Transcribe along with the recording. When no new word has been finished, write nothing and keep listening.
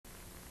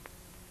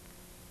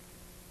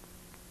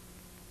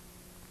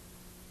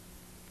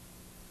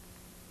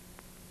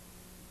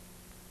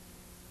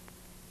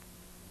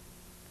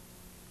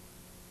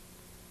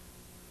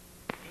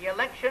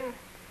election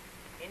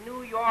in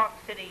New York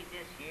City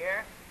this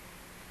year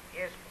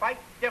is quite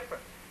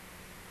different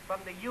from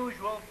the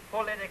usual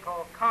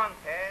political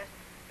contest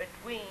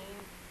between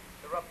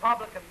the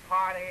Republican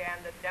Party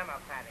and the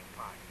Democratic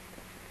Party.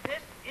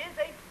 This is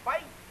a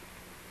fight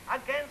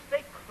against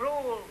a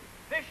cruel,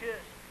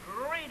 vicious,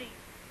 greedy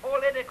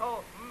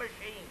political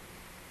machine.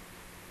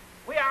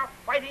 We are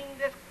fighting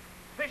this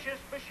vicious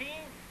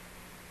machine,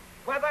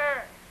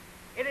 whether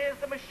it is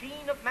the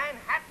machine of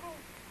Manhattan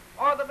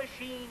or the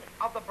machine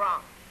of the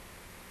Bronx.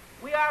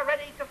 We are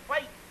ready to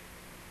fight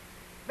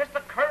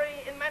Mr.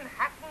 Curry in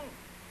Manhattan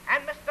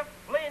and Mr.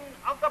 Flynn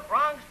of the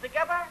Bronx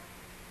together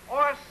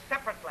or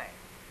separately.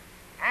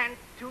 And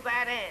to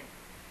that end,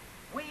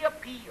 we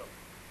appeal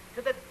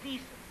to the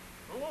decent,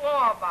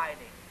 law-abiding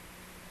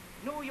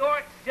New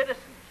York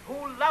citizens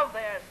who love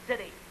their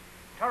city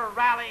to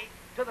rally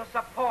to the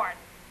support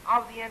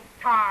of the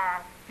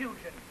entire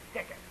fusion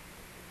ticket.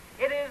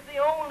 It is the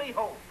only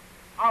hope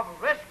of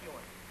rescuing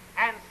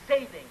and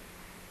saving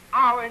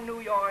our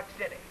New York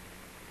City.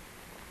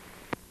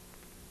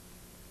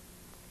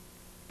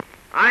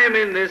 I am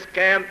in this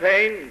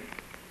campaign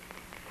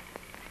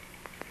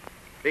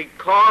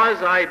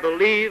because I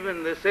believe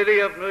in the city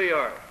of New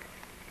York.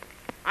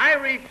 I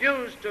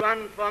refused to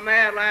run for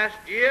mayor last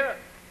year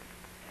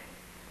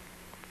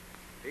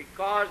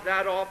because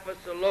that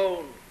office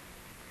alone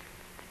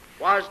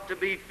was to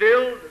be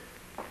filled.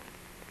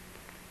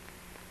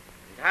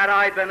 And had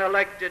I been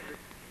elected,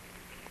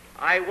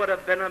 I would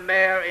have been a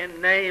mayor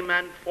in name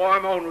and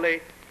form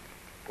only,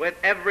 with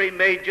every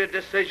major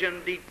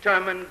decision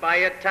determined by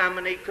a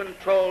Tammany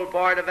Control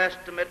Board of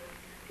Estimate,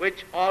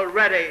 which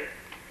already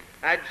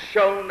had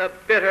shown a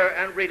bitter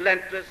and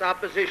relentless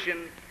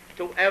opposition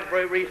to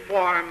every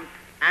reform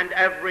and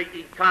every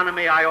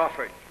economy I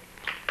offered.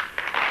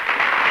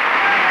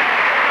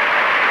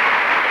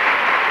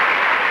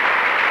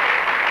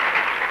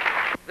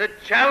 The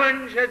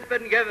challenge has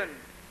been given.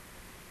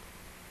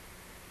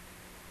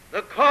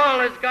 The call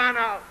has gone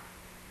out.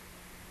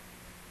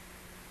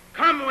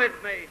 Come with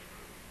me.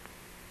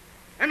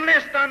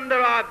 Enlist under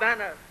our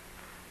banner.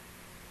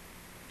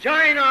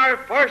 Join our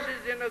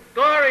forces in a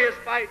glorious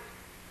fight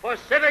for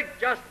civic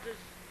justice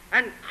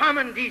and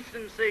common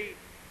decency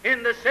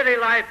in the city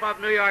life of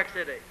New York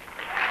City.